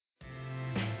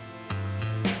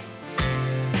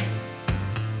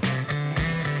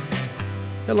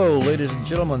Hello, ladies and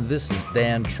gentlemen. This is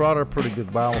Dan Trotter, Pretty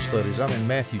Good Bible Studies. I'm in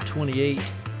Matthew 28,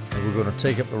 and we're going to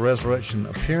take up the resurrection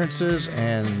appearances.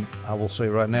 And I will say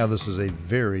right now, this is a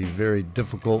very, very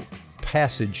difficult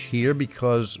passage here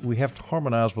because we have to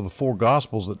harmonize with the four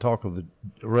Gospels that talk of the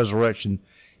resurrection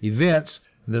events.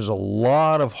 There's a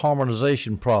lot of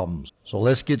harmonization problems. So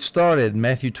let's get started.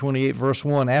 Matthew 28, verse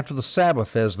 1. After the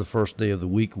Sabbath, as the first day of the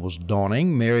week was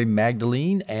dawning, Mary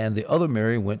Magdalene and the other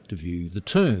Mary went to view the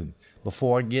tomb.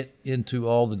 Before I get into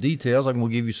all the details, I'm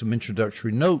going to give you some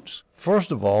introductory notes.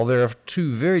 First of all, there are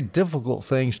two very difficult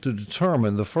things to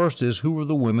determine. The first is, who were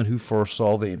the women who first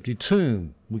saw the empty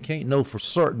tomb? We can't know for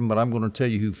certain, but I'm going to tell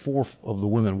you who four of the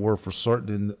women were for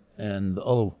certain, and the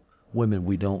other women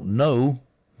we don't know.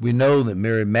 We know that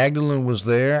Mary Magdalene was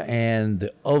there, and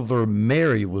the other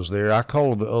Mary was there. I call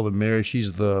her the other Mary.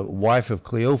 She's the wife of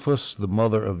Cleophas, the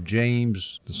mother of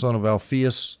James, the son of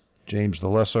Alphaeus, James the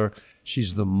Lesser.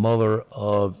 She's the mother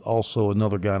of also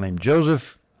another guy named Joseph.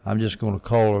 I'm just going to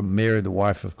call her Mary, the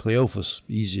wife of Cleophas,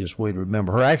 easiest way to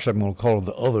remember her. Actually, I'm going to call her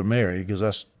the other Mary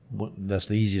because that's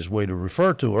the easiest way to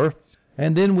refer to her.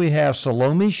 And then we have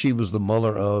Salome. She was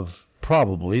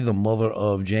probably the mother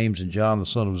of James and John, the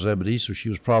son of Zebedee, so she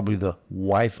was probably the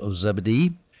wife of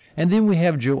Zebedee. And then we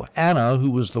have Joanna,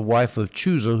 who was the wife of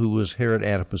Chuza, who was Herod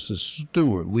Antipas's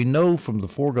steward. We know from the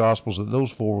four Gospels that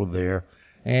those four were there.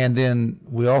 And then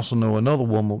we also know another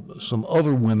woman, some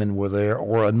other women were there,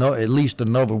 or at least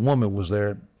another woman was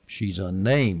there. She's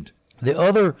unnamed. The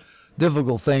other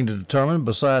difficult thing to determine,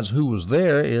 besides who was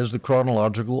there, is the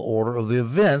chronological order of the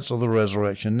events of the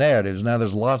resurrection narratives. Now,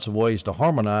 there's lots of ways to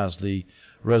harmonize the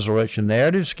resurrection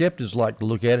narrative. Skeptics like to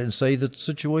look at it and say that the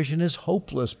situation is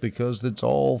hopeless because it's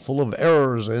all full of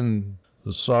errors and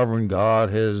the sovereign God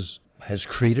has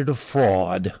created a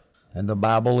fraud. And the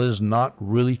Bible is not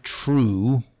really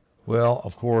true. Well,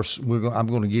 of course, I'm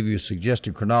going to give you a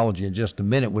suggested chronology in just a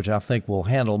minute, which I think will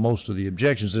handle most of the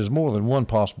objections. There's more than one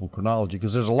possible chronology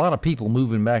because there's a lot of people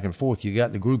moving back and forth. You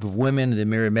got the group of women, then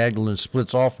Mary Magdalene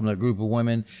splits off from that group of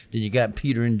women. Then you got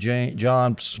Peter and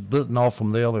John splitting off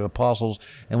from the other apostles.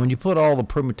 And when you put all the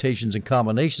permutations and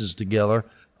combinations together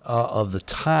of the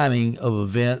timing of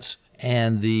events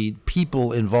and the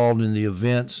people involved in the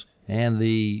events and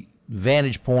the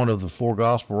vantage point of the four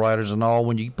gospel writers and all,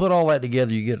 when you put all that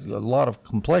together, you get a lot of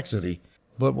complexity.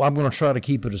 But I'm going to try to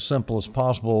keep it as simple as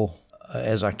possible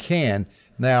as I can.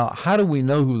 Now, how do we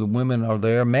know who the women are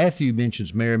there? Matthew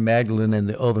mentions Mary Magdalene and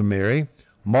the other Mary.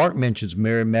 Mark mentions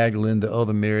Mary Magdalene, the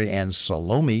other Mary, and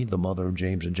Salome, the mother of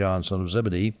James and John, son of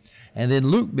Zebedee. And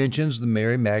then Luke mentions the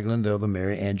Mary Magdalene, the other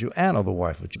Mary, and Joanna, the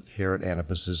wife of Herod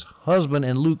Antipas's husband.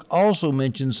 And Luke also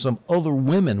mentions some other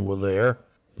women were there,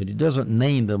 but he doesn't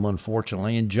name them,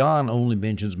 unfortunately, and John only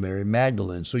mentions Mary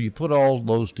Magdalene. So you put all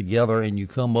those together and you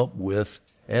come up with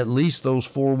at least those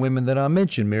four women that I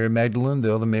mentioned, Mary Magdalene,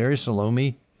 the other Mary,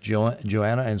 Salome,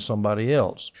 Joanna, and somebody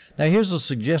else. Now here's a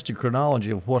suggested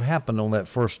chronology of what happened on that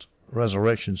first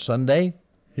Resurrection Sunday.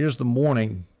 Here's the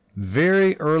morning.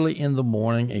 Very early in the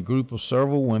morning, a group of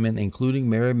several women, including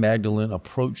Mary Magdalene,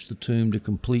 approached the tomb to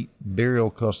complete burial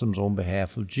customs on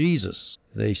behalf of Jesus.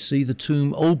 They see the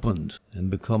tomb opened and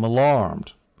become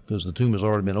alarmed because the tomb has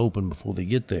already been opened before they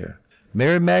get there.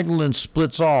 Mary Magdalene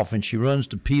splits off and she runs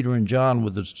to Peter and John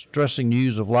with the distressing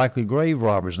news of likely grave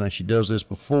robbers. Now, she does this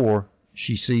before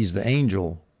she sees the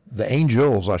angels,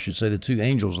 the two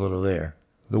angels that are there.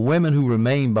 The women who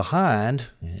remain behind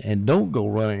and don't go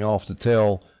running off to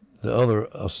tell the other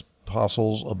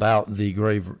apostles about the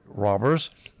grave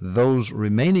robbers, those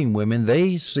remaining women,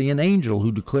 they see an angel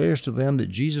who declares to them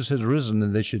that Jesus has risen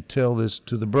and they should tell this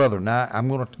to the brethren. Now, I'm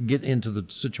going to get into the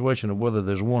situation of whether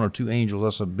there's one or two angels.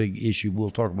 That's a big issue. We'll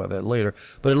talk about that later.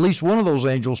 But at least one of those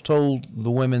angels told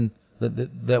the women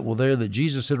that were there that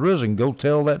Jesus had risen. Go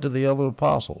tell that to the other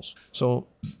apostles. So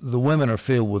the women are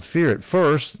filled with fear at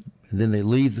first. And then they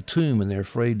leave the tomb and they're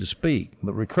afraid to speak.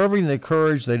 But recovering their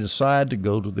courage, they decide to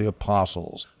go to the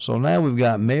apostles. So now we've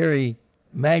got Mary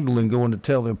Magdalene going to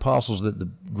tell the apostles that the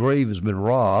grave has been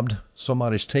robbed.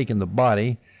 Somebody's taken the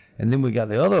body. And then we got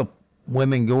the other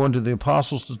women going to the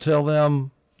apostles to tell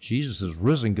them Jesus is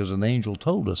risen because an angel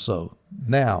told us so.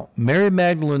 Now, Mary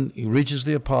Magdalene reaches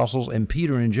the apostles, and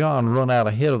Peter and John run out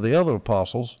ahead of the other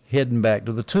apostles, heading back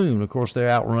to the tomb. Of course, they're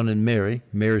outrunning Mary.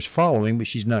 Mary's following, but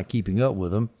she's not keeping up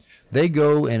with them. They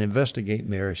go and investigate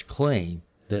Mary's claim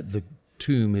that the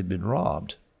tomb had been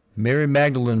robbed. Mary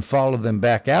Magdalene followed them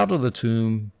back out of the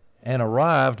tomb and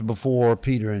arrived before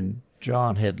Peter and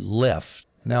John had left.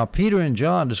 Now, Peter and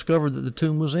John discovered that the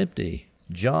tomb was empty.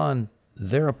 John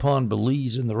thereupon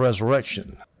believes in the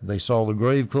resurrection. They saw the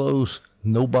grave closed,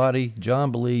 no body.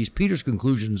 John believes. Peter's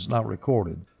conclusion is not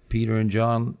recorded. Peter and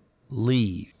John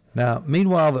leave. Now,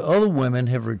 meanwhile, the other women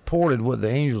have reported what the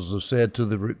angels have said to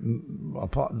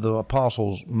the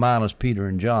apostles minus Peter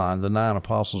and John, the 9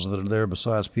 apostles that are there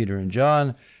besides Peter and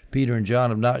John. Peter and John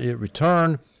have not yet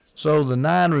returned. So the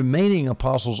 9 remaining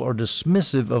apostles are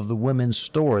dismissive of the women's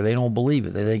story. They don't believe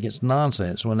it. They think it's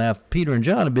nonsense. Well, now, if Peter and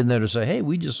John had been there to say, hey,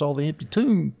 we just saw the empty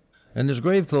tomb and there's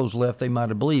grave clothes left, they might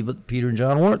have believed, but Peter and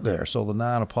John weren't there. So the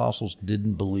 9 apostles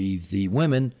didn't believe the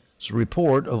women's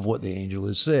report of what the angel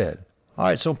had said. All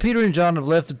right, so Peter and John have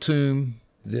left the tomb.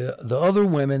 The other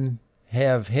women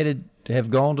have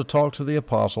gone to talk to the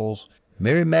apostles.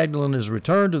 Mary Magdalene has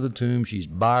returned to the tomb. She's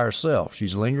by herself.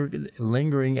 She's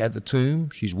lingering at the tomb.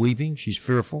 She's weeping. She's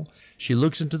fearful. She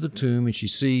looks into the tomb and she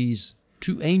sees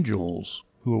 2 angels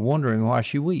who are wondering why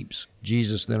she weeps.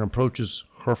 Jesus then approaches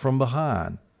her from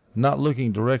behind. Not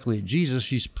looking directly at Jesus,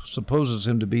 she supposes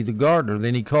him to be the gardener.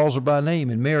 Then he calls her by name,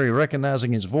 and Mary,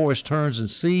 recognizing his voice, turns and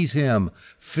sees him.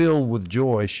 Filled with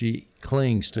joy, she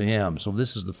clings to him. So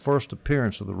this is the first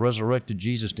appearance of the resurrected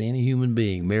Jesus to any human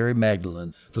being, Mary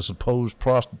Magdalene, the supposed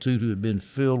prostitute who had been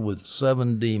filled with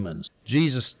 7 demons.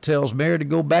 Jesus tells Mary to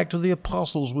go back to the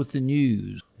apostles with the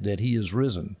news that he is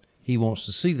risen. He wants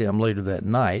to see them later that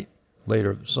night,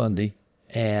 later Sunday,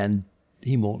 and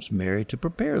he wants Mary to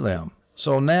prepare them.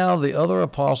 So now the other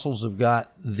apostles have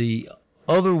got the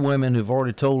other women who've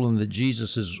already told them that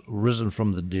Jesus is risen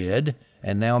from the dead,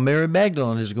 and now Mary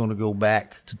Magdalene is going to go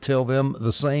back to tell them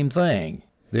the same thing.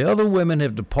 The other women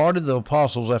have departed the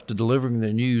apostles after delivering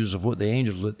the news of what the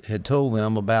angels had told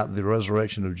them about the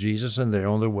resurrection of Jesus, and they're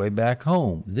on their way back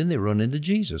home. Then they run into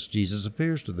Jesus. Jesus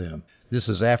appears to them. This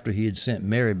is after he had sent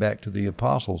Mary back to the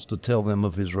apostles to tell them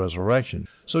of his resurrection.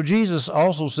 So Jesus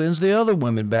also sends the other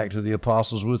women back to the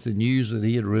apostles with the news that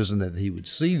he had risen, that he would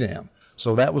see them.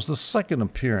 So that was the second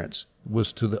appearance,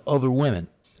 was to the other women,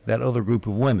 that other group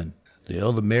of women. The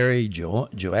other Mary,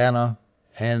 Joanna,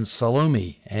 and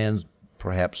Salome, and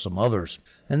perhaps some others.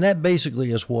 And that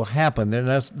basically is what happened.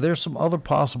 There's some other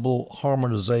possible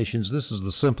harmonizations. This is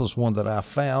the simplest one that I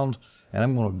found, and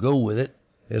I'm going to go with it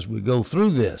as we go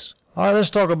through this. All right, let's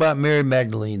talk about Mary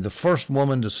Magdalene, the first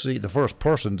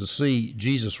person to see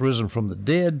Jesus risen from the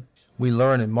dead. We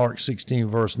learn in Mark 16,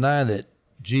 verse 9, that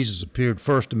Jesus appeared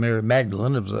first to Mary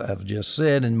Magdalene, as I've just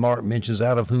said, and Mark mentions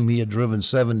out of whom he had driven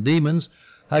 7 demons.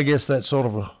 I guess that's sort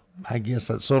of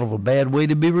a bad way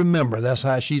to be remembered. That's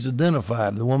how she's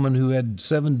identified, the woman who had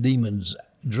 7 demons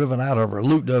driven out of her.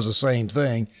 Luke does the same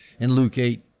thing in Luke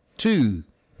 8:2.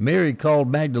 Mary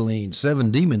called Magdalene. 7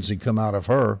 demons had come out of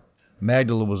her.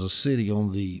 Magdala was a city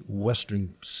on the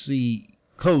western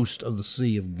coast of the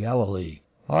Sea of Galilee.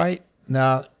 All right,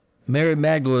 now Mary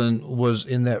Magdalene was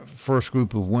in that first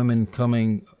group of women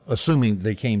coming, assuming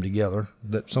they came together.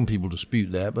 That some people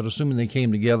dispute that, but assuming they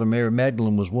came together, Mary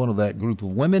Magdalene was one of that group of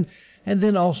women. And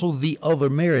then also the other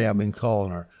Mary, I've been calling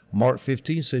her. Mark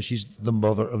 15 says she's the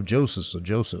mother of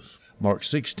Joseph. Mark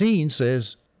 16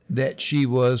 says that she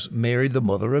was Mary, the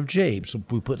mother of James. So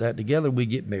if we put that together, we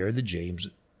get Mary,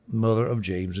 mother of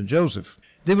James and Joseph.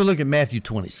 Then we look at Matthew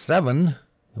 27.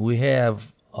 We have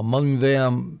among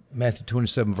them, Matthew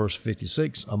 27, verse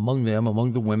 56, among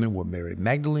the women were Mary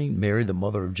Magdalene, Mary, the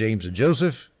mother of James and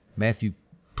Joseph. Matthew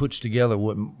puts together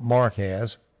what Mark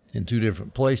has in 2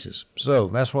 different places. So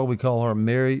that's why we call her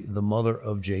Mary, the mother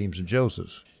of James and Joseph.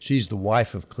 She's the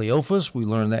wife of Cleophas. We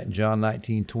learn that in John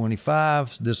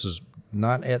 19:25. This is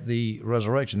not at the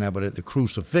resurrection now, but at the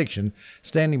crucifixion.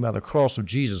 Standing by the cross of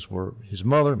Jesus were his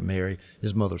mother, Mary,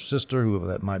 his mother's sister, whoever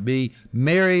that might be,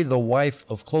 Mary, the wife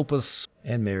of Clopas,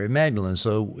 and Mary Magdalene.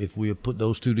 So if we have put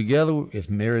those 2 together, if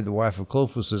Mary, the wife of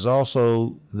Clopas, is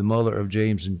also the mother of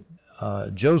James and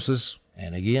Joseph,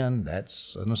 and again,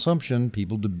 that's an assumption.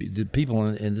 People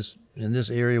in this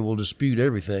area will dispute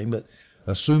everything, but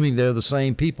assuming they're the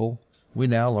same people, we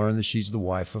now learn that she's the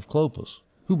wife of Clopas,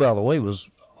 who, by the way, was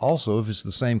also, if it's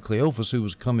the same Cleophas who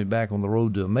was coming back on the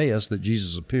road to Emmaus that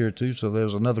Jesus appeared to, so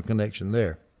there's another connection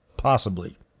there,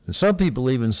 possibly. And some people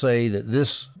even say that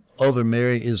this other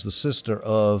Mary is the sister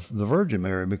of the Virgin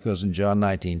Mary, because in John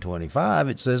 19:25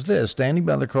 it says this: standing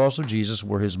by the cross of Jesus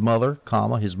were his mother,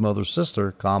 his mother's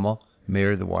sister,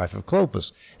 Mary, the wife of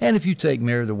Clopas. And if you take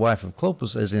Mary, the wife of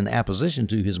Clopas, as in apposition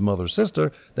to his mother's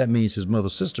sister, that means his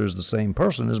mother's sister is the same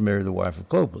person as Mary, the wife of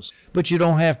Clopas. But you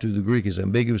don't have to. The Greek is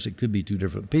ambiguous. It could be 2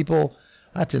 different people.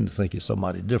 I tend to think it's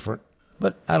somebody different,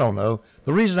 but I don't know.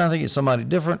 The reason I think it's somebody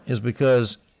different is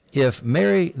because if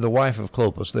Mary, the wife of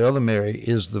Clopas, the other Mary,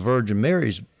 is the Virgin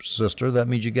Mary's sister, that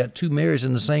means you got 2 Marys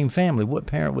in the same family. What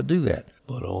parent would do that?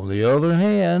 But on the other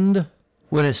hand,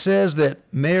 When it says that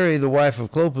Mary, the wife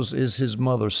of Clopas, is his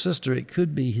mother's sister, it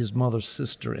could be his mother's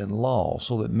sister-in-law,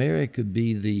 so that Mary could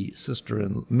be the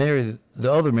the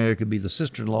other Mary could be the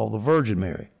sister-in-law of the Virgin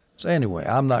Mary. So anyway,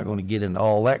 I'm not going to get into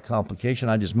all that complication.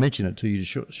 I just mention it to you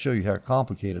to show you how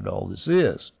complicated all this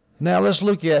is. Now let's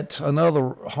look at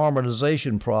another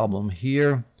harmonization problem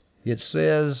here. It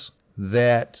says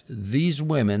that these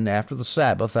women, after the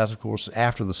Sabbath, that's of course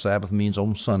after the Sabbath means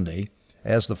on Sunday,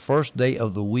 as the first day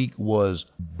of the week was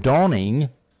dawning,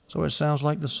 so it sounds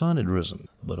like the sun had risen.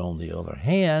 But on the other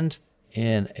hand,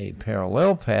 in a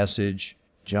parallel passage,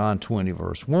 John 20,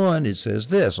 verse 1, it says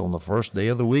this, on the first day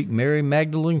of the week, Mary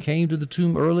Magdalene came to the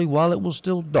tomb early while it was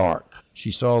still dark.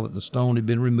 She saw that the stone had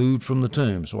been removed from the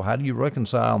tomb. So how do you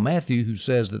reconcile Matthew, who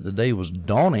says that the day was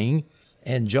dawning,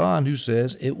 and John, who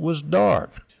says it was dark?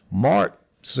 Mark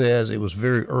says it was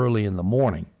very early in the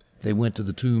morning. They went to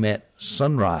the tomb at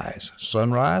sunrise.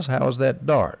 Sunrise? How is that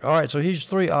dark? All right, so here's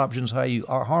three options how you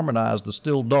harmonize the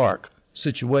still dark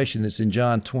situation that's in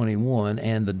John 21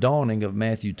 and the dawning of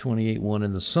Matthew 28:1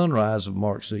 and the sunrise of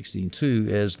Mark 16:2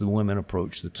 as the women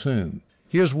approach the tomb.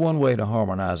 Here's one way to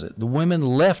harmonize it. The women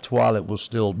left while it was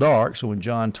still dark. So in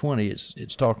John 20,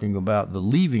 it's talking about the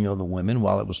leaving of the women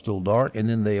while it was still dark, and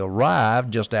then they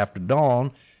arrived just after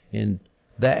dawn, and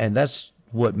that's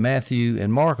what Matthew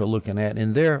and Mark are looking at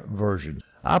in their version.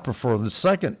 I prefer the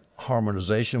second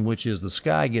harmonization, which is the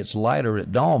sky gets lighter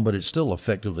at dawn, but it's still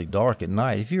effectively dark at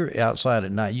night. If you're outside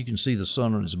at night, you can see the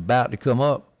sun is about to come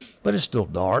up, but it's still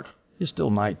dark. It's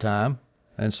still nighttime,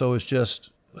 and so it's just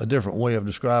a different way of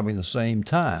describing the same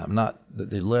time. Not that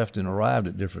they left and arrived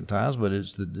at different times, but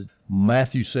it's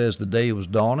Matthew says the day was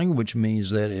dawning, which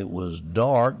means that it was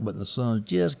dark, but the sun's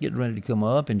just getting ready to come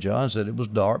up, and John said it was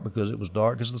dark because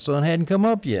the sun hadn't come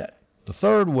up yet. The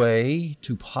third way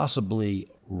to possibly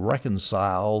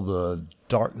reconcile the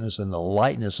darkness and the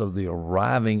lightness of the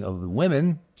arriving of the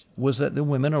women was that the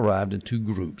women arrived in two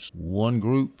groups. One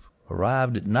group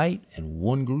arrived at night, and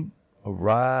one group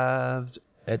arrived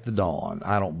at the dawn.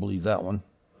 I don't believe that one,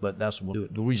 but that's the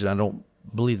reason I don't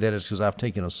believe that is because I've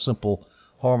taken a simple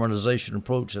harmonization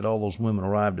approach that all those women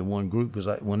arrived in one group, because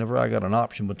whenever I got an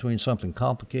option between something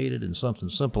complicated and something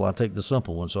simple, I take the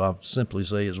simple one, so I simply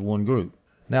say it's one group.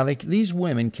 Now, these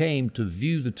women came to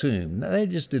view the tomb. Now, they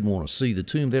just didn't want to see the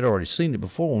tomb. They'd already seen it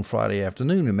before on Friday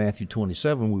afternoon. In Matthew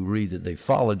 27, we read that they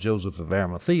followed Joseph of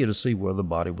Arimathea to see where the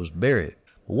body was buried.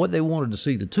 But what they wanted to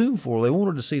see the tomb for, they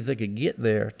wanted to see if they could get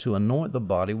there to anoint the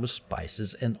body with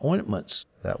spices and ointments.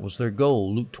 That was their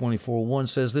goal. Luke 24:1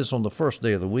 says this, on the first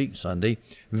day of the week, Sunday,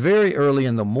 very early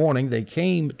in the morning, they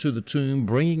came to the tomb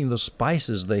bringing the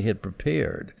spices they had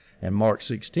prepared. And Mark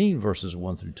 16, verses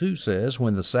 1 through 2 says,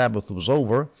 when the Sabbath was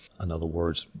over, in other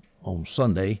words, on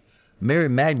Sunday, Mary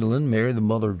Magdalene, Mary the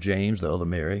mother of James, the other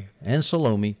Mary, and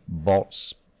Salome bought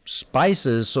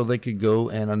spices so they could go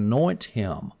and anoint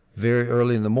him. Very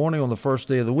early in the morning on the first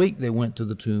day of the week, they went to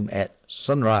the tomb at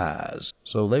sunrise.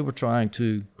 So they were trying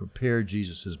to prepare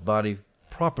Jesus' body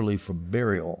properly for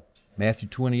burial. Matthew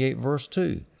 28, verse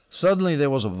 2. Suddenly there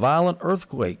was a violent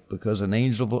earthquake because an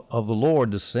angel of the Lord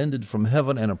descended from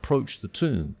heaven and approached the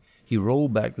tomb. He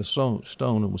rolled back the stone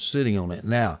and was sitting on it.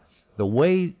 Now, the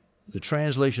way the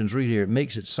translations read here, it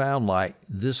makes it sound like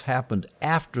this happened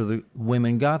after the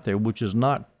women got there, which is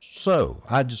not so.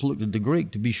 I just looked at the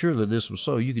Greek to be sure that this was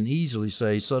so. You can easily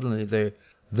say suddenly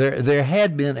there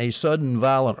had been a sudden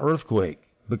violent earthquake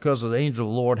because the angel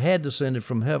of the Lord had descended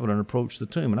from heaven and approached the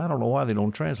tomb. And I don't know why they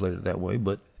don't translate it that way,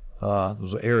 but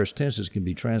those aorist tenses can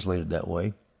be translated that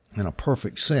way in a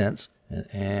perfect sense.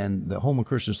 And the Holman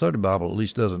Christian Study Bible at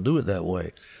least doesn't do it that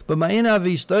way. But my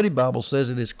NIV Study Bible says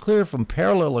it is clear from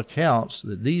parallel accounts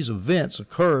that these events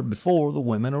occurred before the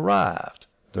women arrived.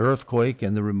 The earthquake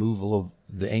and the removal of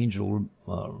the angel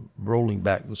rolling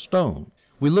back the stone.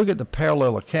 We look at the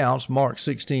parallel accounts, Mark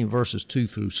 16 verses 2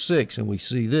 through 6, and we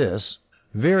see this.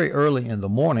 Very early in the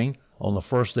morning, on the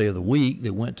first day of the week, they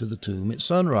went to the tomb at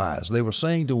sunrise. They were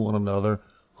saying to one another,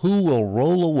 who will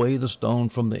roll away the stone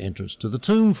from the entrance to the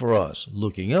tomb for us?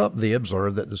 Looking up, they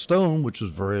observed that the stone, which was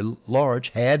very large,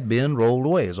 had been rolled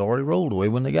away. It was already rolled away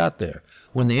when they got there.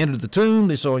 When they entered the tomb,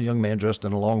 they saw a young man dressed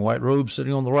in a long white robe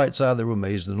sitting on the right side. They were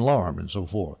amazed and alarmed, and so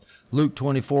forth. Luke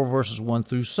 24, verses 1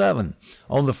 through 7.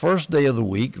 On the first day of the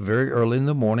week, very early in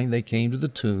the morning, they came to the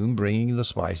tomb, bringing the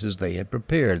spices they had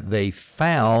prepared. They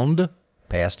found,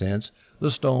 past tense, the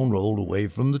stone rolled away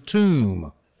from the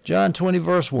tomb. John 20,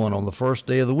 verse 1. On the first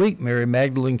day of the week, Mary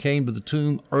Magdalene came to the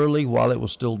tomb early while it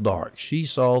was still dark. She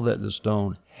saw that the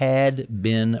stone had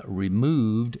been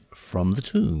removed from the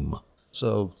tomb.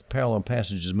 So parallel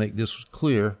passages make this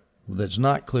clear that's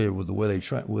not clear with the way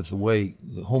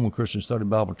the Holman Christian Study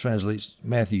Bible translates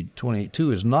Matthew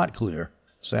 28:2 is not clear.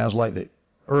 Sounds like the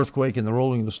earthquake and the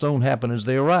rolling of the stone happened as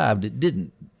they arrived. It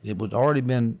didn't. It had already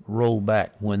been rolled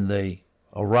back when they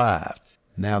arrived.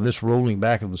 Now this rolling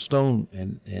back of the stone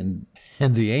and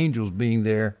the angels being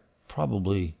there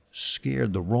probably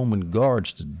scared the Roman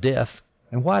guards to death.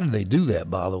 And why did they do that,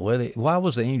 by the way? Why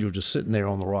was the angel just sitting there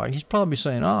on the rock? He's probably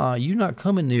saying, you're not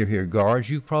coming near here, guards.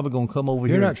 You're probably going to come over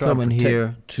here. You're not coming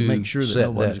here to make sure that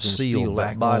nobody's going to steal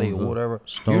that body or whatever.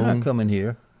 You're not coming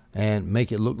here and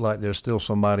make it look like there's still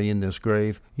somebody in this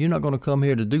grave. You're not going to come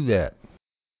here to do that.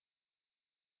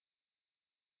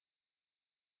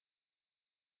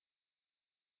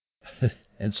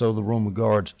 And so the Roman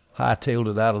guards hightailed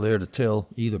it out of there to tell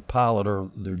either Pilate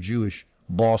or their Jewish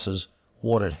bosses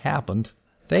what had happened.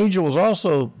 The angel was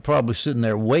also probably sitting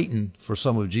there waiting for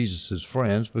some of Jesus'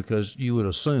 friends, because you would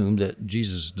assume that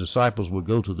Jesus' disciples would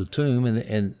go to the tomb,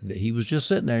 and he was just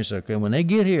sitting there and said, okay, when they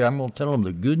get here, I'm going to tell them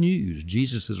the good news.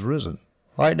 Jesus is risen.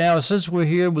 All right, now, since we're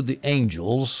here with the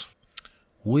angels,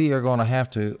 we are going to have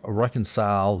to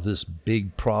reconcile this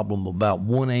big problem about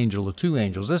one angel or two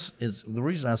angels. This is the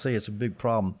reason I say it's a big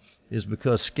problem, is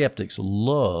because skeptics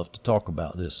love to talk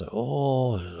about this. There's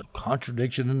a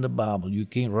contradiction in the Bible. You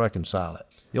can't reconcile it.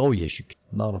 Oh, yes, you can.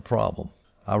 Not a problem.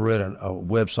 I read a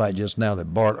website just now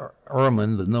that Bart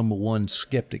Ehrman, the #1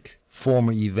 skeptic,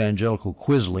 former evangelical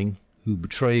quisling, who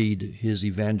betrayed his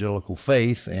evangelical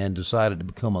faith and decided to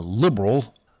become a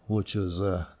liberal, which is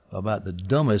about the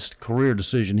dumbest career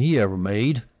decision he ever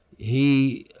made.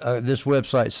 This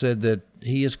website said that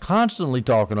he is constantly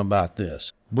talking about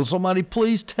this. Will somebody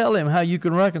please tell him how you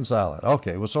can reconcile it?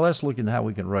 Okay, well, so let's look at how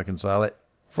we can reconcile it.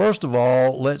 First of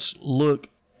all, let's look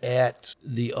at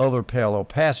the other parallel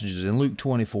passages. In Luke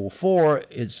 24:4,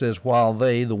 it says, while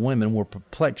they, the women, were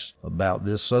perplexed about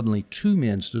this, suddenly 2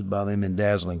 men stood by them in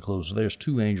dazzling clothes. So there's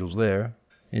 2 angels there.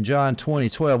 In John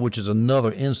 20:12, which is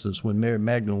another instance when Mary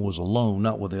Magdalene was alone,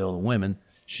 not with the other women,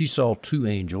 she saw 2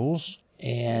 angels.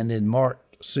 And in Mark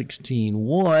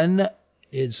 16:1,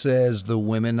 it says the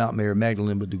women, not Mary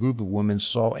Magdalene, but the group of women,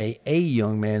 saw a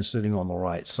young man sitting on the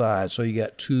right side. So you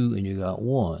got 2 and you got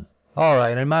 1. All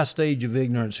right, in my stage of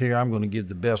ignorance here, I'm going to give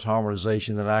the best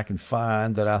harmonization that I can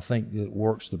find, that I think that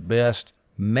works the best.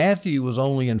 Matthew was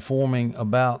only informing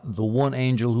about the one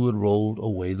angel who had rolled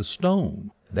away the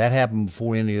stone. That happened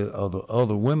before any of the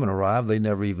other women arrived. They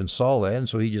never even saw that, and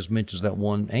so he just mentions that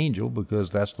one angel because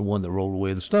that's the one that rolled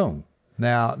away the stone.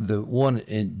 Now, the one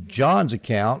in John's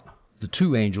account, the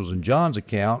 2 angels in John's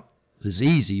account, is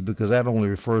easy because that only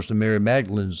refers to Mary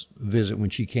Magdalene's visit when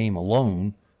she came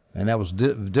alone, and that was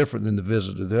different than the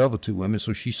visit of the other 2 women,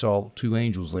 so she saw 2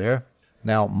 angels there.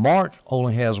 Now, Mark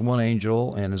only has 1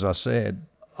 angel, and as I said,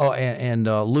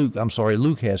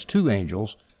 Luke has 2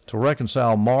 angels. To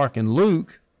reconcile Mark and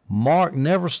Luke, Mark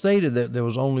never stated that there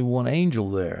was only 1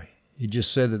 angel there. He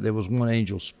just said that there was 1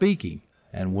 angel speaking,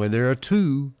 and where there are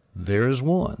 2, there is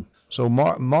 1. So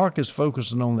Mark is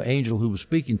focusing on the angel who was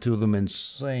speaking to them and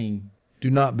saying, do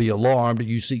not be alarmed.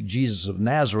 You seek Jesus of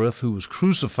Nazareth, who was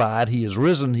crucified. He is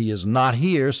risen. He is not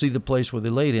here. See the place where they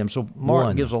laid him. So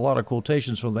Mark gives a lot of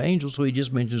quotations from the angels, so he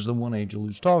just mentions the 1 angel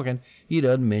who's talking. He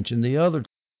doesn't mention the other.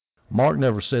 Mark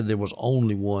never said there was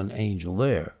only 1 angel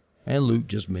there, and Luke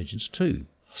just mentions 2.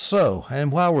 So,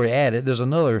 and while we're at it, there's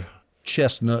another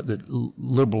chestnut that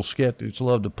liberal skeptics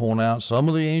love to point out. Some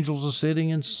of the angels are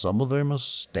sitting and some of them are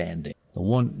standing.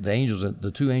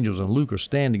 The 2 angels in Luke are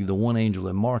standing. The 1 angel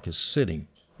in Mark is sitting.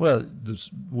 Well,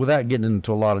 without getting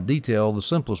into a lot of detail, the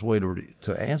simplest way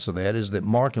to answer that is that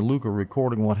Mark and Luke are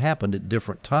recording what happened at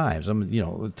different times. I mean,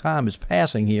 the time is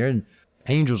passing here, and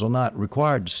angels are not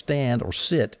required to stand or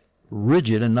sit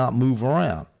rigid and not move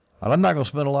around. I'm not going to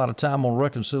spend a lot of time on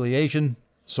reconciliation,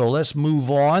 so let's move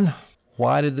on.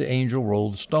 Why did the angel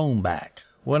roll the stone back?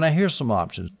 Well, now here's some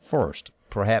options. First,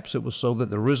 perhaps it was so that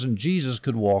the risen Jesus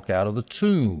could walk out of the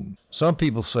tomb. Some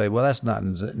people say, well, that's not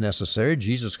necessary.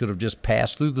 Jesus could have just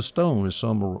passed through the stone, as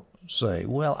some say.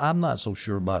 Well, I'm not so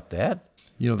sure about that.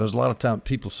 There's a lot of times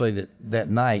people say that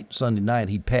night, Sunday night,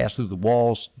 he passed through the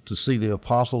walls to see the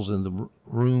apostles in the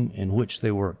room in which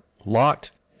they were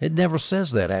locked. It never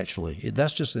says that, actually.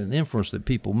 That's just an inference that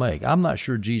people make. I'm not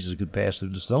sure Jesus could pass through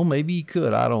the stone. Maybe he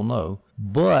could. I don't know.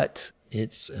 But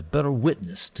it's a better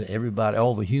witness to everybody,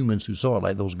 all the humans who saw it,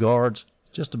 like those guards.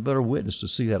 Just a better witness to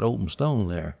see that open stone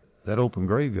there, that open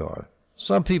graveyard.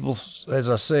 Some people, as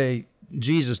I say,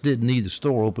 Jesus didn't need the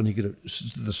door open.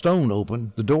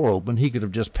 The door open. He could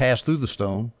have just passed through the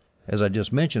stone as I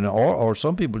just mentioned. Or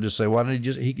some people just say, why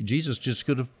didn't Jesus just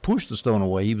could have pushed the stone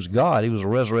away. He was God. He was a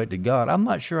resurrected God. I'm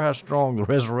not sure how strong the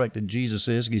resurrected Jesus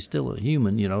is. He's still a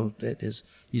human,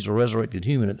 he's a resurrected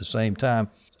human at the same time.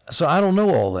 So I don't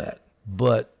know all that.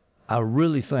 But I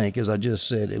really think, as I just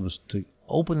said, it was to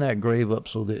open that grave up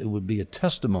so that it would be a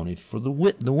testimony for the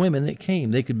women that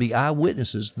came. They could be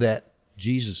eyewitnesses that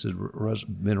Jesus had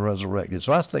been resurrected.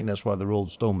 So I think that's why they rolled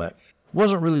the stone back. It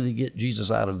wasn't really to get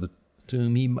Jesus out of the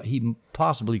tomb. He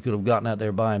possibly could have gotten out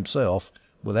there by himself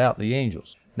without the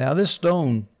angels. Now, this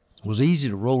stone was easy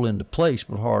to roll into place,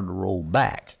 but hard to roll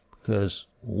back, because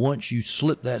once you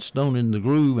slip that stone in the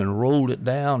groove and rolled it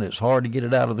down, it's hard to get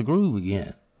it out of the groove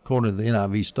again, according to the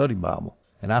NIV Study Bible.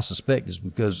 And I suspect it's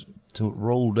because to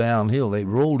roll downhill, they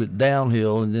rolled it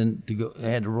downhill, and then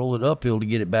they had to roll it uphill to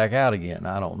get it back out again.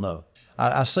 I don't know.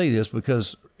 I say this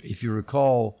because if you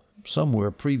recall,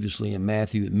 somewhere previously in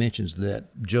Matthew, it mentions that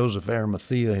Joseph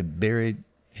Arimathea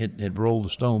had rolled the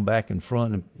stone back in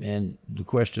front, and the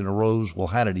question arose, well,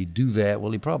 how did he do that?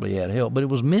 Well, he probably had help, but it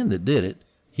was men that did it.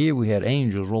 Here we had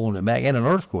angels rolling it back, and an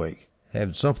earthquake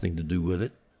had something to do with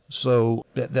it. So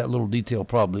that little detail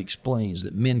probably explains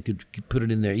that men could put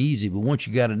it in there easy, but once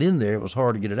you got it in there, it was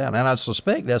hard to get it out. And I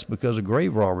suspect that's because of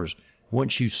grave robbers.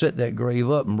 Once you set that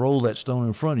grave up and roll that stone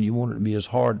in front of you, you want it to be as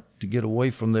hard to get away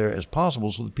from there as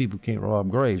possible so that people can't rob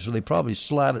graves. So they probably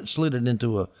slid it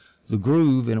into the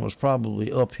groove, and it was probably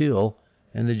uphill,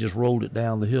 and they just rolled it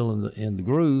down the hill in the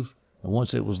groove. And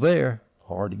once it was there,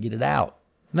 hard to get it out.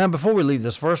 Now, before we leave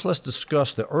this verse, let's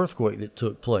discuss the earthquake that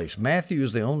took place. Matthew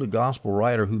is the only gospel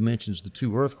writer who mentions the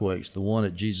two earthquakes, the one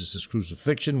at Jesus'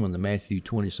 crucifixion when the Matthew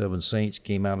 27 saints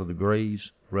came out of the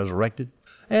graves, resurrected,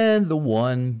 and the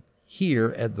one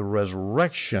here at the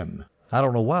resurrection. I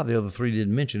don't know why the other three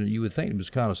didn't mention it. You would think it was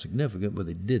kind of significant, but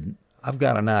they didn't. I've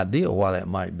got an idea why that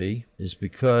might be. It's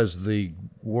because the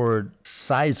word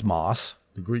seismos,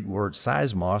 the Greek word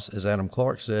seismos, as Adam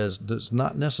Clark says, does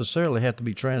not necessarily have to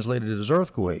be translated as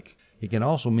earthquake. It can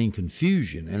also mean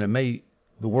confusion, and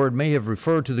the word may have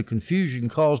referred to the confusion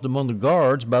caused among the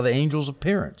guards by the angel's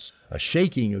appearance, a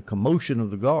shaking, a commotion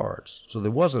of the guards. So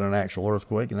there wasn't an actual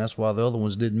earthquake, and that's why the other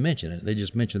ones didn't mention it. They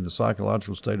just mentioned the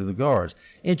psychological state of the guards.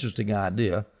 Interesting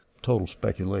idea. Total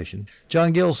speculation.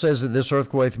 John Gill says that this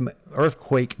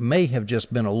earthquake may have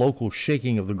just been a local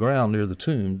shaking of the ground near the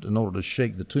tomb in order to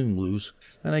shake the tomb loose.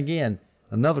 And again,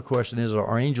 another question is,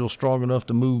 are angels strong enough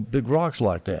to move big rocks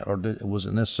like that? Or was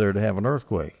it necessary to have an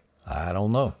earthquake? I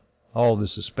don't know. All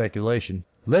this is speculation.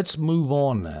 Let's move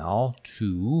on now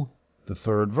to the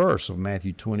third verse of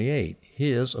Matthew 28.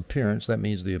 His appearance, that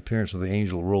means the appearance of the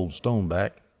angel who rolled the stone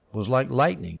back, was like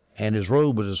lightning, and his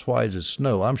robe was as white as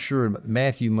snow. I'm sure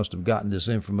Matthew must have gotten this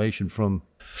information from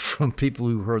people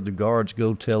who heard the guards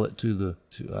go tell it to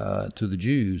the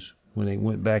Jews when they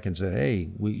went back and said, hey,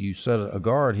 you set a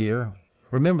guard here.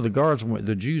 Remember,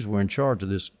 the Jews were in charge of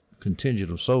this contingent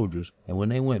of soldiers, and when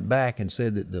they went back and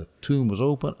said that the tomb was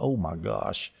open, oh my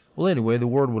gosh. Well, anyway, the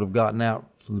word would have gotten out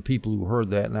from the people who heard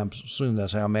that, and I assume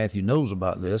that's how Matthew knows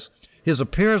about this. His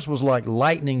appearance was like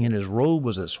lightning, and his robe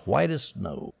was as white as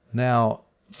snow. Now,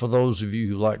 for those of you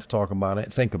who like to talk about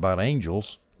it, think about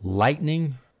angels.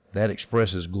 Lightning, that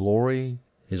expresses glory.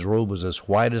 His robe was as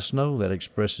white as snow, that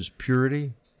expresses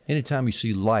purity. Anytime you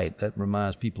see light, that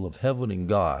reminds people of heaven and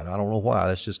God. I don't know why.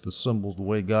 That's just the symbol, the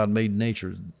way God made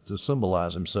nature to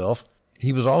symbolize himself.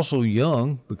 He was also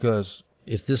young, because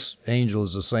if this angel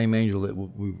is the same angel that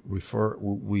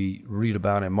we read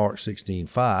about in Mark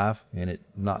 16:5, and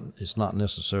it's not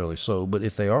necessarily so, but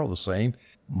if they are the same,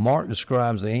 Mark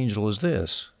describes the angel as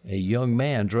this: a young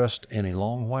man dressed in a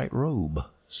long white robe,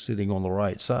 sitting on the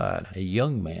right side. A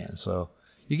young man. So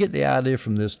you get the idea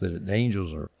from this that the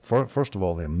angels are, first of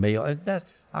all, they're male.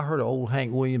 I heard an old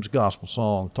Hank Williams gospel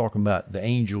song talking about the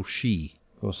angel she.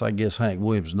 Of course, I guess Hank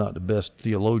Williams is not the best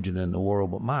theologian in the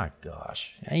world, but my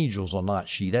gosh, angels are not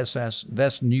she.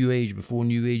 That's New Age before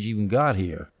New Age even got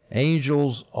here.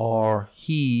 Angels are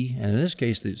he, and in this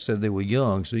case they said they were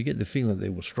young, so you get the feeling that they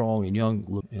were strong and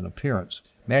young in appearance.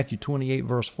 Matthew 28,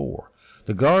 verse 4.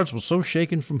 The guards were so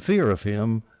shaken from fear of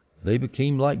him, they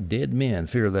became like dead men,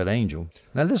 fear of that angel.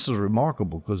 Now this is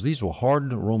remarkable, because these were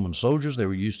hardened Roman soldiers. They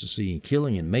were used to seeing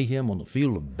killing and mayhem on the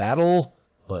field of battle,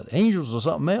 but angels are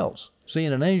something else.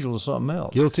 Seeing an angel is something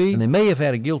else. Guilty. And they may have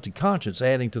had a guilty conscience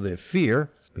adding to their fear,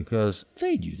 because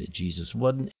they knew that Jesus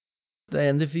wasn't.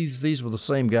 And if these were the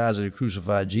same guys that had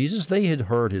crucified Jesus, they had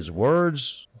heard his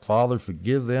words. Father,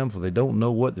 forgive them, for they don't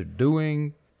know what they're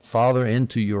doing. Father,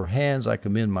 into your hands I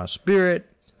commend my spirit.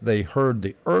 They heard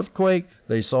the earthquake.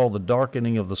 They saw the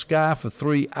darkening of the sky for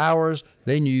 3 hours.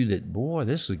 They knew that, boy,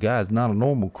 this guy is not a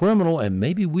normal criminal, and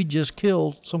maybe we just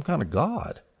killed some kind of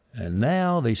god. And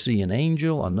now they see an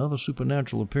angel, another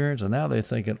supernatural appearance, and now they're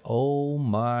thinking, oh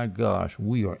my gosh,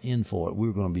 we are in for it.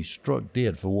 We're going to be struck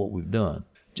dead for what we've done.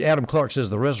 Adam Clark says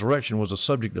the resurrection was a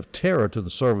subject of terror to the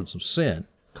servants of sin.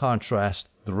 Contrast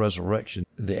the resurrection,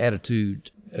 the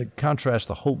attitude, contrast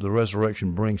the hope the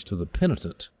resurrection brings to the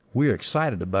penitent. We're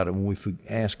excited about it when we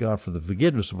ask God for the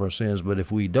forgiveness of our sins, but if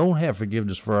we don't have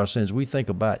forgiveness for our sins, we think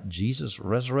about Jesus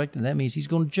resurrecting. That means he's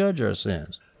going to judge our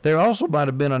sins. There also might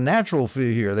have been a natural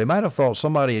fear here. They might have thought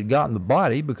somebody had gotten the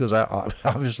body because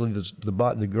obviously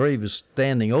the grave is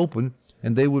standing open,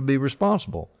 and they would be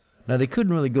responsible. Now, they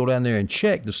couldn't really go down there and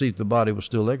check to see if the body was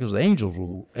still there because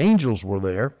the angels were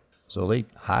there, so they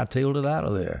hightailed it out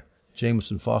of there.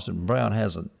 Jameson, Fawcett, and Brown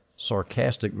has a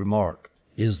sarcastic remark.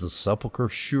 Is the sepulchre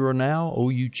sure now, O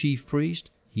you chief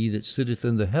priest? He that sitteth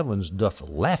in the heavens doth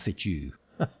laugh at you.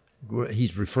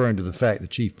 He's referring to the fact the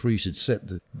chief priest had sent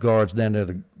the guards down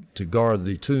there to guard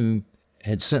the tomb,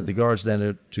 had sent the guards down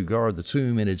there to guard the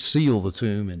tomb, and had sealed the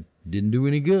tomb, and didn't do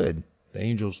any good. The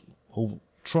angels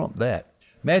trumped that.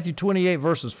 Matthew 28,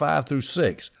 verses 5 through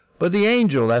 6. But the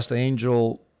angel, that's the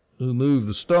angel who moved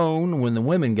the stone when the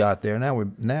women got there.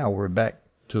 Now we're back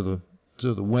to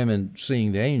the women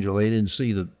seeing the angel. They didn't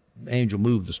see the angel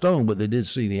move the stone, but they did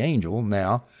see the angel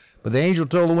now. But the angel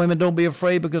told the women, don't be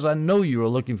afraid, because I know you are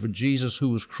looking for Jesus who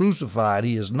was crucified.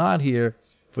 He is not here,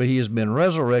 for he has been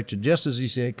resurrected, just as he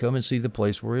said. Come and see the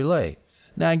place where he lay.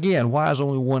 Now again, why is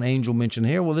only one angel mentioned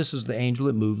here? Well, this is the angel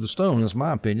that moved the stone. That's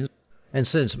my opinion. And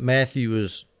since Matthew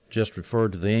is just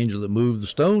referred to the angel that moved the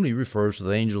stone, he refers to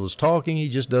the angel that's talking. He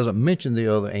just doesn't mention the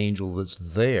other angel that's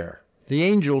there. The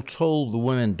angel told the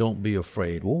women, don't be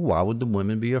afraid. Well, why would the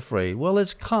women be afraid? Well,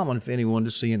 it's common for anyone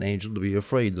to see an angel to be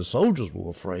afraid. The soldiers were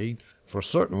afraid, for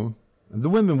certain. The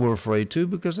women were afraid, too,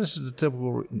 because this is the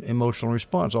typical emotional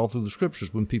response all through the Scriptures.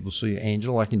 When people see an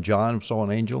angel, like in John saw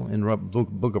an angel in the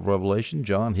book of Revelation,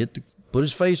 John put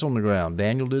his face on the ground.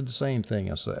 Daniel did the same thing,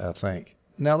 I think.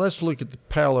 Now, let's look at the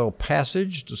parallel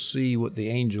passage to see what the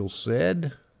angel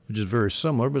said, which is very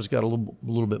similar, but it's got a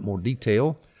little bit more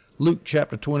detail. Luke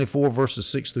chapter 24, verses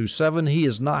 6 through 7, he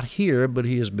is not here, but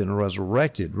he has been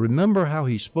resurrected. Remember how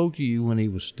he spoke to you when he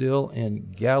was still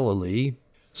in Galilee,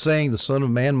 saying the Son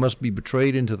of Man must be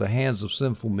betrayed into the hands of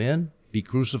sinful men, be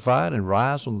crucified, and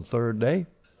rise on the third day.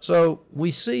 So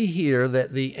we see here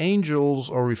that the angels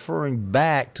are referring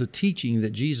back to teaching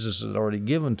that Jesus had already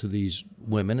given to these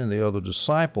women and the other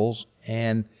disciples,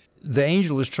 and the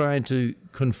angel is trying to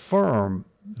confirm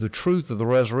the truth of the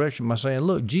resurrection by saying,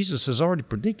 look, Jesus has already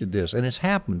predicted this, and it's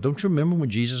happened. Don't you remember when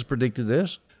Jesus predicted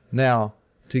this? Now,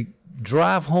 to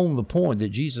drive home the point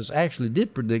that Jesus actually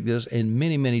did predict this, and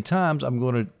many, many times, I'm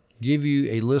going to give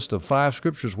you a list of 5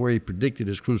 scriptures where he predicted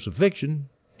his crucifixion,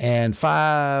 and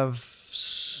 5,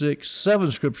 6,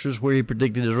 7 scriptures where he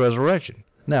predicted his resurrection.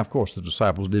 Now, of course, the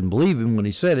disciples didn't believe him when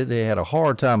he said it. They had a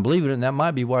hard time believing it, and that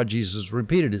might be why Jesus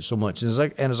repeated it so much.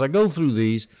 And as I go through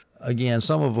these, again,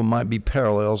 some of them might be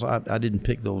parallels. I didn't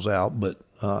pick those out, but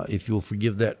if you'll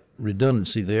forgive that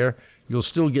redundancy there, you'll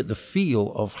still get the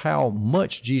feel of how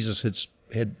much Jesus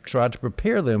had tried to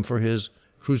prepare them for his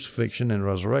crucifixion and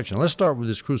resurrection. Let's start with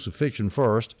his crucifixion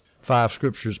first. 5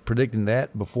 scriptures predicting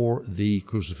that before the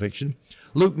crucifixion.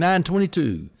 Luke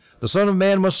 9:22. The Son of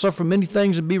Man must suffer many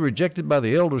things and be rejected by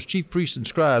the elders, chief priests, and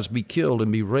scribes, be killed,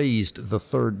 and be raised the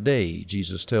third day,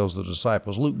 Jesus tells the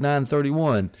disciples. Luke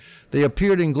 9:31. They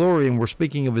appeared in glory and were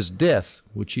speaking of his death,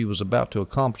 which he was about to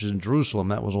accomplish in Jerusalem.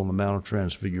 That was on the Mount of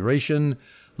Transfiguration.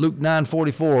 Luke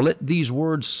 9:44. Let these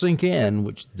words sink in,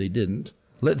 which they didn't.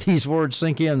 Let these words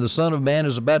sink in. The Son of Man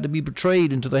is about to be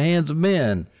betrayed into the hands of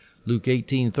men. Luke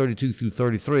 18:32 through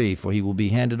 33, for he will be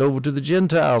handed over to the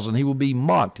Gentiles, and he will be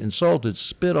mocked, insulted,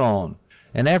 spit on.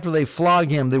 And after they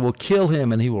flog him, they will kill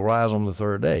him, and he will rise on the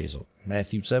third day. So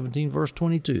Matthew 17, verse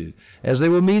 22. As they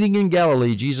were meeting in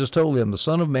Galilee, Jesus told them, the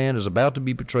Son of Man is about to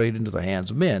be betrayed into the hands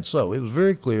of men. So it was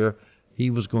very clear he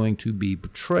was going to be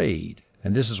betrayed.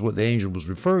 And this is what the angel was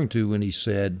referring to when he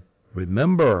said,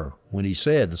 remember when he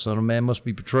said the Son of Man must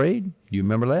be betrayed? Do you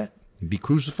remember that? And be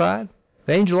crucified?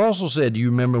 The angel also said, do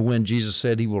you remember when Jesus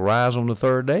said he will rise on the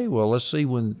third day? Well, let's see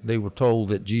when they were told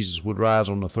that Jesus would rise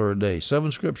on the third day.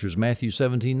 7 scriptures, Matthew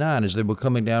 17:9. As they were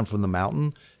coming down from the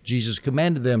mountain, Jesus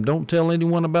commanded them, don't tell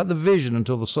anyone about the vision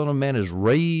until the Son of Man is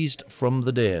raised from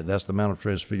the dead. That's the Mount of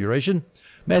Transfiguration.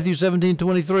 Matthew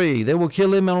 17:23. They will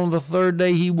kill him, and on the third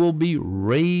day he will be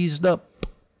raised up.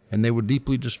 And they were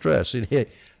deeply distressed. They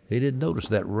didn't notice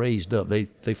that raised up.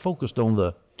 They focused on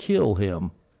the kill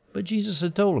him. But Jesus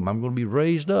had told them, I'm going to be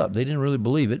raised up. They didn't really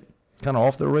believe it. Kind of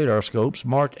off their radar scopes.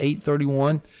 Mark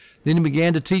 8:31. Then he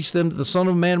began to teach them that the Son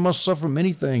of Man must suffer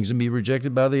many things and be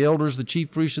rejected by the elders, the chief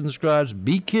priests, and the scribes,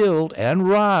 be killed, and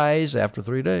rise after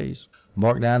 3 days.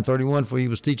 Mark 9:31, for he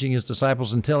was teaching his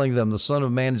disciples and telling them, the Son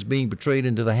of Man is being betrayed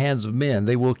into the hands of men.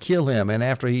 They will kill him, and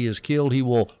after he is killed, he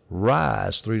will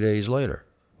rise 3 days later.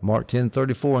 Mark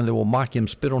 10:34, and they will mock him,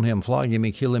 spit on him, flog him,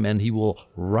 and kill him, and he will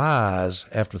rise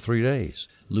after 3 days.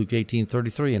 Luke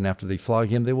 18:33, and after they flog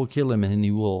him, they will kill him, and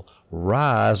he will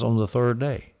rise on the 3rd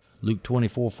day. Luke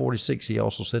 24:46, he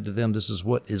also said to them, this is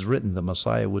what is written, the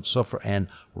Messiah would suffer and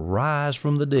rise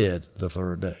from the dead the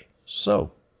 3rd day.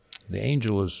 So, the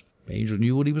angel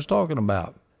knew what he was talking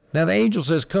about. Now the angel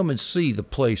says, come and see the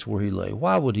place where he lay.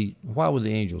 Why would the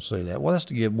angel say that? Well, that's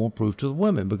to give more proof to the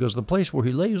women, because the place where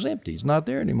he lay was empty. It's not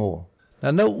there anymore.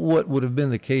 Now note what would have been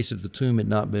the case if the tomb had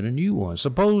not been a new one.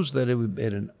 Suppose that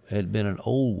it had been an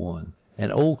old one.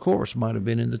 An old corpse might have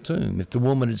been in the tomb. If the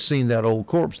woman had seen that old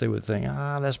corpse, they would think,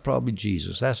 that's probably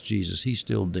Jesus. That's Jesus. He's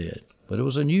still dead. But it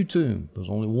was a new tomb. There was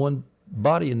only one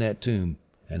body in that tomb.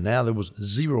 And now there was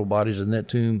 0 bodies in that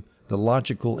tomb. The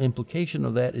logical implication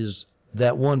of that is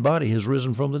that one body has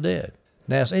risen from the dead.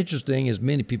 Now, it's interesting, as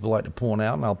many people like to point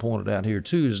out, and I'll point it out here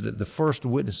too, is that the first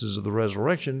witnesses of the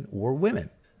resurrection were women.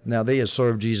 Now, they had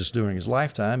served Jesus during his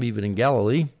lifetime, even in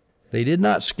Galilee. They did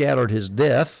not scatter at his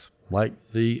death like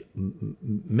the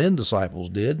men disciples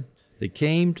did. They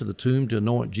came to the tomb to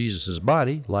anoint Jesus'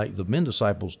 body like the men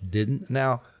disciples didn't.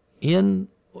 Now,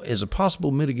 as a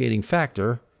possible mitigating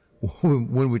factor,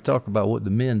 when we talk about what the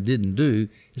men didn't do,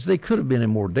 is they could have been in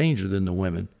more danger than the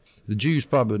women. The Jews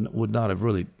probably would not have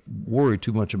really worried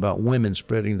too much about women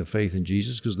spreading the faith in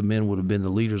Jesus, because the men would have been the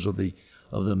leaders of the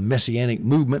messianic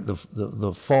movement,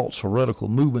 the false heretical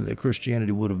movement that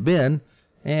Christianity would have been,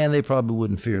 and they probably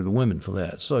wouldn't fear the women for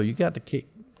that. So you got to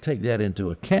take that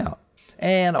into account.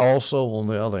 And also, on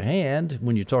the other hand,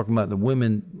 when you're talking about the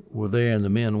women were there and the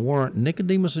men weren't,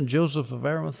 Nicodemus and Joseph of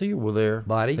Arimathea were there.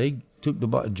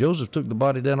 Joseph took the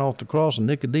body down off the cross, and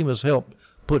Nicodemus helped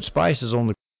put spices on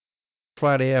the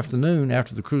Friday afternoon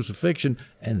after the crucifixion,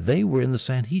 and they were in the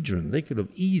Sanhedrin. They could have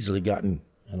easily gotten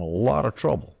in a lot of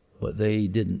trouble, but they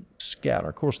didn't scatter.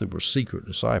 Of course, they were secret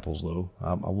disciples, though.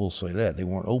 I will say that. They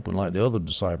weren't open like the other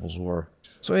disciples were.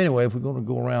 So anyway, if we're going to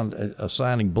go around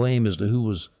assigning blame as to who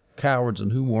was cowards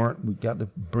and who weren't, we've got to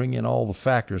bring in all the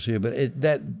factors here. But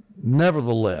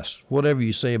nevertheless, whatever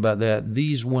you say about that,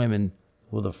 these women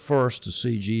were the first to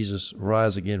see Jesus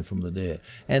rise again from the dead.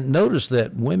 And notice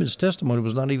that women's testimony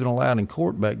was not even allowed in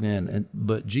court back then,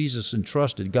 but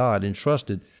God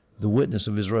entrusted the witness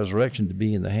of his resurrection to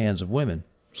be in the hands of women.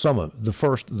 The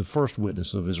first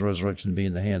witness of his resurrection to be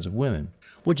in the hands of women,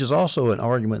 which is also an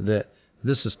argument that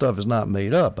this stuff is not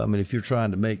made up. I mean, if you're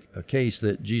trying to make a case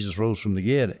that Jesus rose from the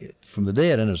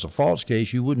dead, and it's a false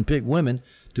case, you wouldn't pick women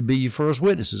to be your first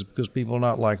witnesses, because people are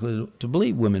not likely to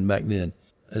believe women back then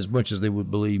as much as they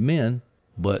would believe men.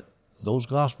 But those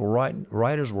gospel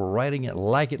writers were writing it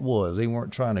like it was. They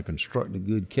weren't trying to construct a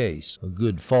good case, a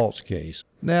good false case.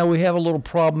 Now, we have a little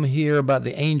problem here about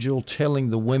the angel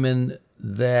telling the women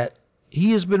that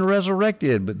he has been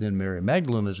resurrected, but then Mary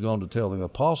Magdalene has gone to tell the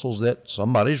apostles that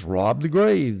somebody's robbed the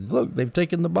grave. Look, they've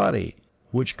taken the body,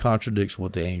 which contradicts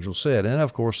what the angel said. And,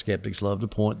 of course, skeptics love to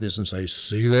point this and say,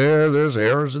 see there's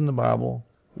errors in the Bible.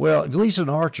 Well, Gleason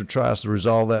Archer tries to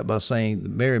resolve that by saying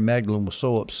that Mary Magdalene was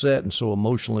so upset and so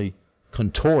emotionally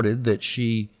contorted that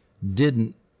she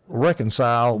didn't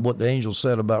reconcile what the angel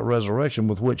said about resurrection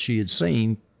with what she had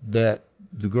seen, that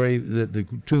the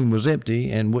tomb was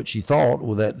empty, and what she thought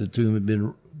was that the tomb had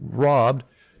been robbed,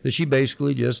 that she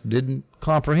basically just didn't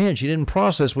comprehend. She didn't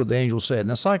process what the angel said.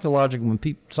 Now, psychologically,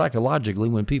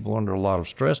 when people are under a lot of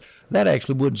stress, that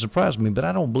actually wouldn't surprise me, but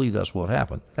I don't believe that's what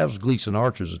happened. That was Gleason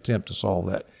Archer's attempt to solve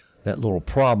that little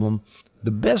problem.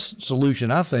 The best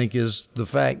solution, I think, is the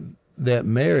fact that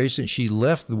Mary, since she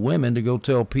left the women to go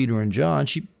tell Peter and John,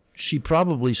 she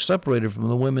probably separated from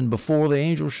the women before the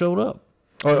angel showed up.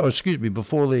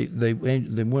 Before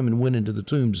the women went into the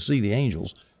tomb to see the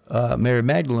angels. Mary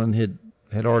Magdalene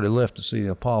had already left to see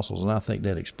the apostles, and I think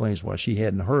that explains why she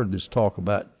hadn't heard this talk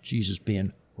about Jesus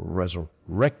being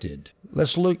resurrected.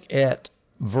 Let's look at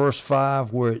verse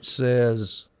 5 where it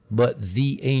says, but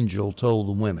the angel told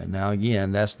the women. Now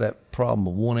again, that's that problem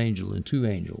of one angel and two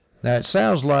angels. Now it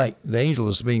sounds like the angel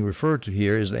that's being referred to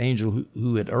here is the angel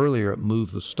who had earlier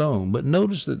moved the stone, but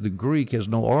notice that the Greek has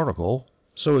no article,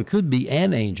 so it could be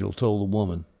an angel told the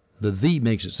woman. The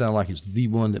makes it sound like it's the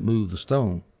one that moved the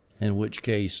stone, in which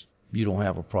case you don't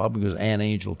have a problem because an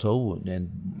angel told, and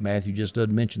Matthew just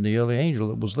doesn't mention the other angel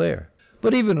that was there.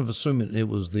 But even if assuming it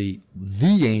was the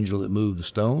angel that moved the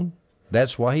stone,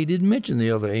 that's why he didn't mention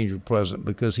the other angel present,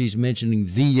 because he's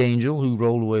mentioning the angel who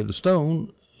rolled away the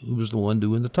stone, who was the one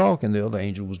doing the talking. The other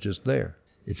angel was just there.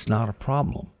 It's not a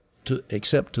problem,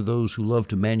 except to those who love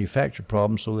to manufacture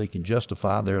problems so they can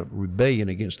justify their rebellion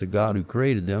against the God who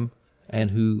created them and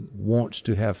who wants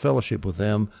to have fellowship with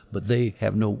them, but they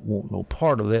want no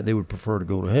part of that. They would prefer to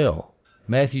go to hell.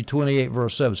 Matthew 28,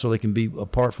 verse 7, so they can be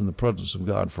apart from the presence of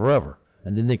God forever.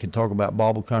 And then they can talk about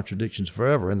Bible contradictions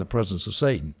forever in the presence of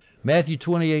Satan. Matthew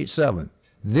 28, 7,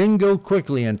 then go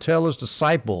quickly and tell his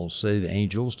disciples, say the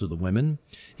angels to the women,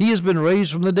 he has been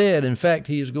raised from the dead. In fact,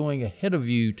 he is going ahead of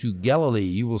you to Galilee.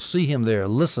 You will see him there.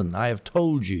 Listen, I have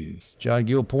told you. John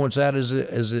Gill points out as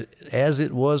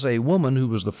it was a woman who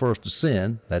was the first to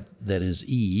sin, that is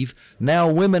Eve, now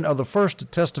women are the first to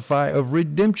testify of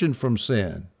redemption from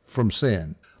sin.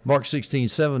 Mark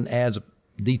 16:7 adds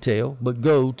detail, but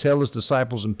go, tell his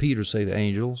disciples and Peter, say the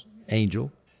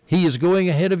angel, he is going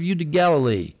ahead of you to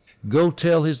Galilee. Go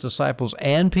tell his disciples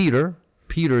and Peter.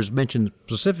 Peter is mentioned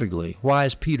specifically. Why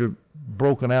is Peter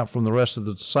broken out from the rest of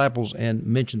the disciples and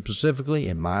mentioned specifically?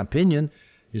 In my opinion,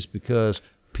 it's because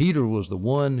Peter was the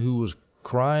one who was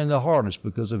crying the hardest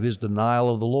because of his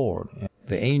denial of the Lord. And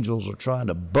the angels are trying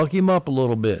to buck him up a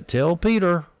little bit. Tell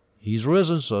Peter he's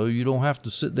risen, so you don't have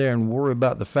to sit there and worry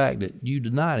about the fact that you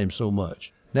denied him so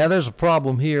much. Now, there's a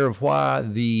problem here of why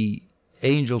the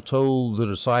angel told the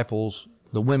disciples,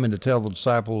 the women, to tell the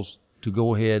disciples to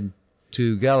go ahead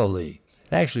to Galilee.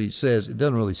 Actually, it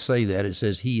doesn't really say that. It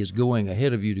says he is going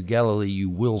ahead of you to Galilee. You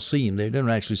will see him. They don't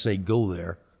actually say go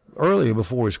there. Earlier,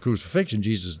 before his crucifixion,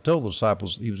 Jesus told the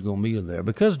disciples he was going to meet them there.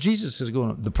 Because Jesus is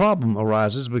going to, the problem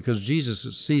arises because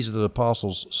Jesus sees the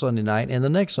apostles Sunday night and the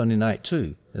next Sunday night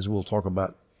too, as we'll talk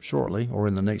about shortly or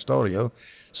in the next audio.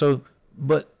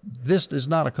 But this is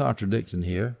not a contradiction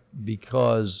here,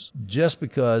 because just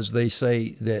because they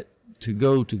say that to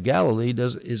go to Galilee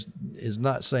is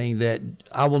not saying that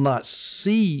I will not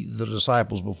see the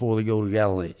disciples before they go to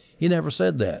Galilee. He never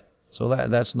said that. So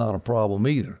that's not a problem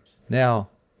either. Now,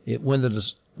 when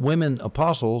the women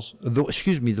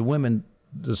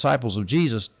disciples of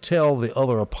Jesus tell the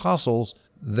other apostles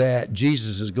that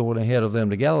Jesus is going ahead of them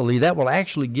to Galilee, that will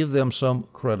actually give them some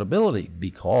credibility,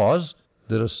 because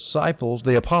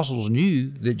the apostles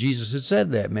knew that Jesus had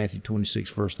said that. Matthew 26,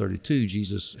 verse 32,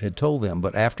 Jesus had told them,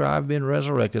 but after I've been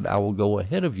resurrected, I will go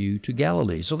ahead of you to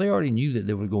Galilee. So they already knew that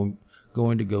they were going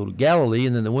to go to Galilee,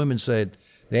 and then the women said,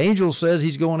 the angel says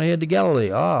he's going ahead to Galilee.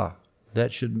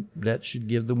 That should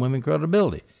give the women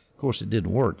credibility. Of course, it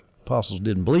didn't work. Apostles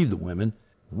didn't believe the women.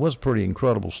 It was a pretty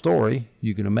incredible story.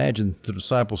 You can imagine the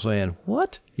disciples saying,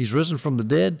 what? He's risen from the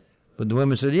dead? But the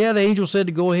women said, yeah, the angel said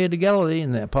to go ahead to Galilee.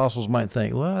 And the apostles might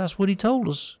think, well, that's what he told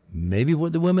us. Maybe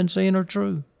what the women saying are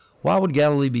true. Why would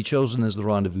Galilee be chosen as the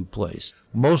rendezvous place?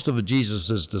 Most of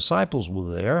Jesus' disciples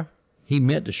were there. He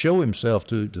meant to show himself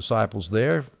to disciples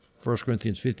there. 1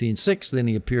 Corinthians 15:6, then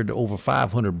he appeared to over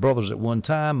 500 brothers at one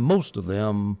time. Most of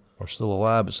them are still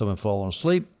alive, but some have fallen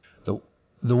asleep.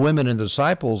 The women and the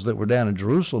disciples that were down in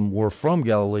Jerusalem were from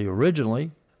Galilee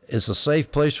originally. It's a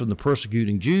safe place from the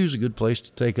persecuting Jews, a good place to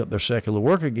take up their secular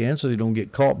work again so they don't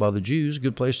get caught by the Jews, a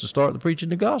good place to start the preaching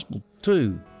the gospel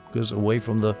too, because away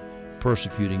from the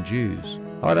persecuting Jews.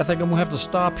 All right, I think I'm going to have to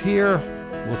stop here.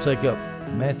 We'll take up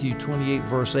Matthew 28,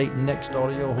 verse 8 next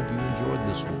audio. I hope you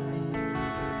enjoyed this one.